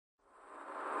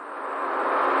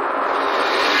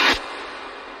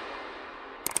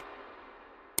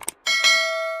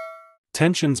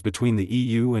Tensions between the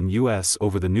EU and US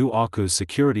over the new Aukus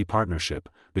security partnership,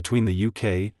 between the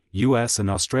UK, US and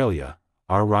Australia,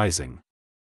 are rising.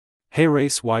 Hey,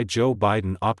 race why Joe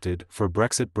Biden opted for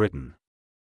Brexit Britain.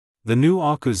 The new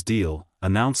Aukus deal,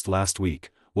 announced last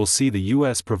week, will see the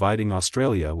US providing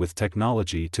Australia with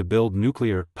technology to build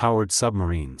nuclear-powered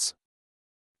submarines.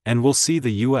 And will see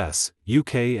the US,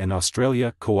 UK and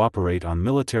Australia cooperate on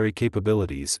military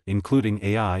capabilities, including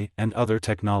AI and other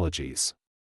technologies.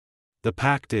 The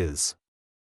pact is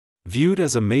viewed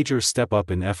as a major step up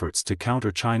in efforts to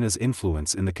counter China's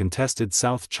influence in the contested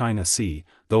South China Sea,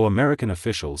 though American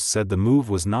officials said the move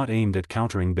was not aimed at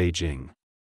countering Beijing.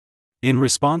 In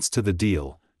response to the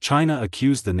deal, China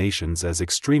accused the nations as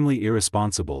extremely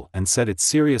irresponsible and said it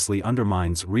seriously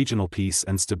undermines regional peace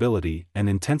and stability and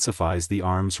intensifies the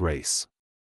arms race.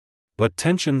 But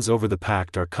tensions over the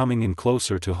pact are coming in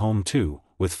closer to home too,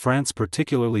 with France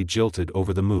particularly jilted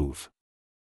over the move.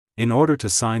 In order to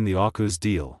sign the Aukus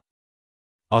deal,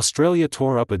 Australia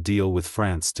tore up a deal with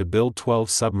France to build 12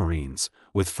 submarines,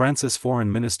 with France's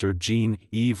Foreign Minister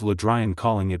Jean-Yves Le Drian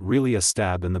calling it really a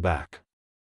stab in the back.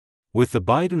 With the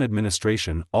Biden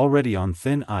administration already on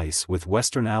thin ice with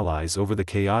Western allies over the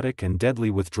chaotic and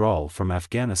deadly withdrawal from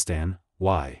Afghanistan,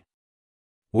 why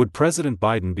would President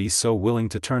Biden be so willing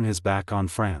to turn his back on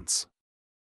France?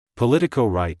 Politico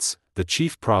writes, the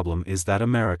chief problem is that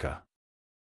America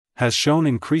has shown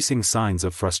increasing signs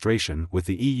of frustration with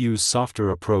the EU's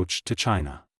softer approach to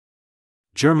China.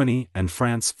 Germany and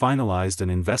France finalized an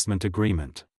investment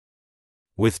agreement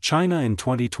with China in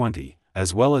 2020,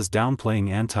 as well as downplaying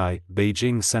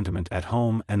anti-Beijing sentiment at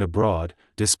home and abroad,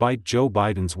 despite Joe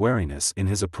Biden's wariness in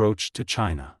his approach to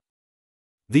China.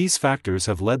 These factors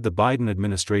have led the Biden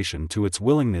administration to its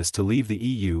willingness to leave the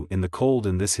EU in the cold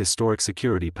in this historic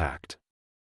security pact.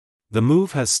 The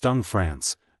move has stung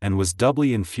France, and was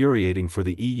doubly infuriating for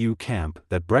the EU camp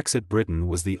that Brexit Britain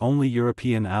was the only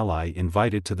European ally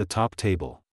invited to the top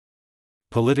table.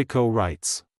 Politico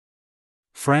writes,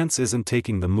 France isn't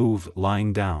taking the move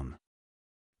lying down.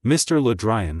 Mr. Le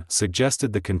Drian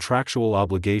suggested the contractual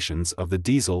obligations of the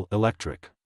diesel-electric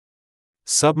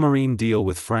submarine deal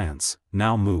with France,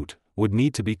 now moot, would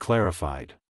need to be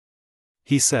clarified.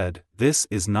 He said, "This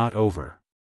is not over.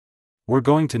 We're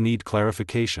going to need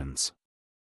clarifications.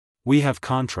 We have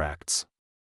contracts."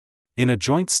 In a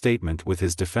joint statement with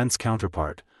his defense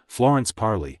counterpart, Florence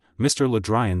Parly, Mr. Le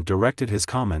Drian directed his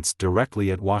comments directly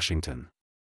at Washington.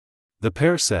 The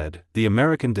pair said, "The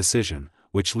American decision,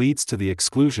 which leads to the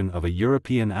exclusion of a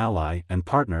European ally and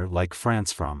partner like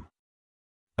France from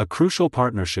a crucial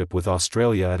partnership with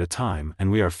Australia at a time and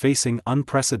we are facing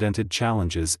unprecedented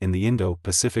challenges in the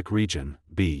Indo-Pacific region,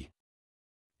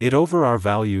 it over our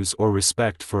values or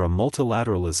respect for a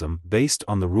multilateralism based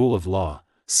on the rule of law,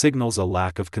 signals a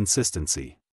lack of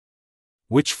consistency,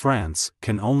 which France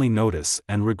can only notice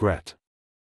and regret."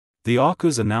 The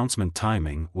Aukus announcement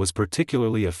timing was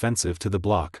particularly offensive to the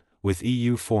bloc, with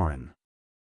EU Foreign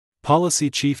Policy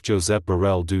Chief Josep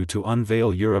Borrell due to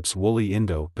unveil Europe's woolly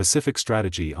Indo-Pacific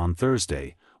strategy on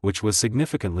Thursday, which was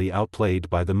significantly outplayed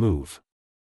by the move.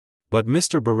 But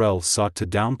Mr. Borrell sought to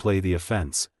downplay the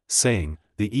offense, saying,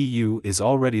 "The EU is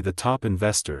already the top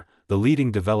investor, the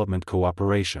leading development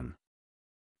cooperation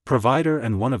provider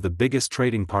and one of the biggest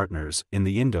trading partners in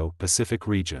the Indo-Pacific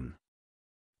region."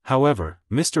 However,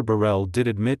 Mr. Borrell did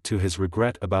admit to his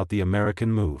regret about the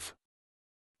American move.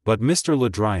 But Mr.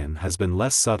 Le Drian has been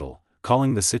less subtle,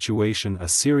 calling the situation a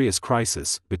serious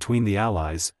crisis between the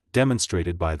allies,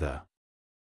 demonstrated by the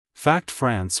fact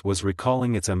France was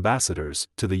recalling its ambassadors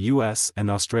to the US and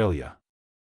Australia.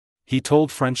 He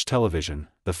told French television,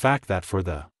 "The fact that for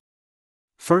the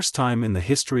first time in the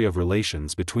history of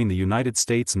relations between the United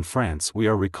States and France we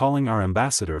are recalling our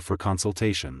ambassador for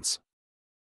consultations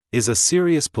is a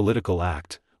serious political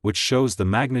act, which shows the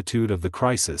magnitude of the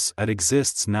crisis that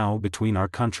exists now between our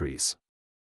countries."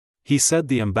 He said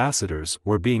the ambassadors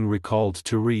were being recalled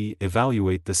to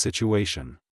re-evaluate the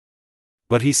situation.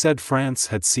 But he said France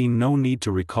had seen no need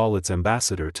to recall its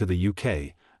ambassador to the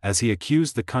UK, as he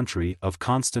accused the country of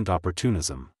constant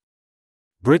opportunism.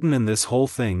 "Britain in this whole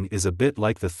thing is a bit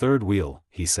like the third wheel,"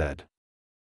 he said.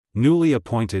 Newly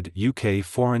appointed UK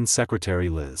Foreign Secretary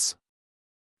Liz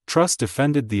Truss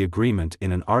defended the agreement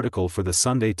in an article for the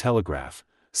Sunday Telegraph,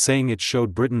 saying it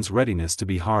showed Britain's readiness to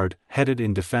be hard-headed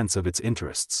in defense of its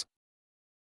interests.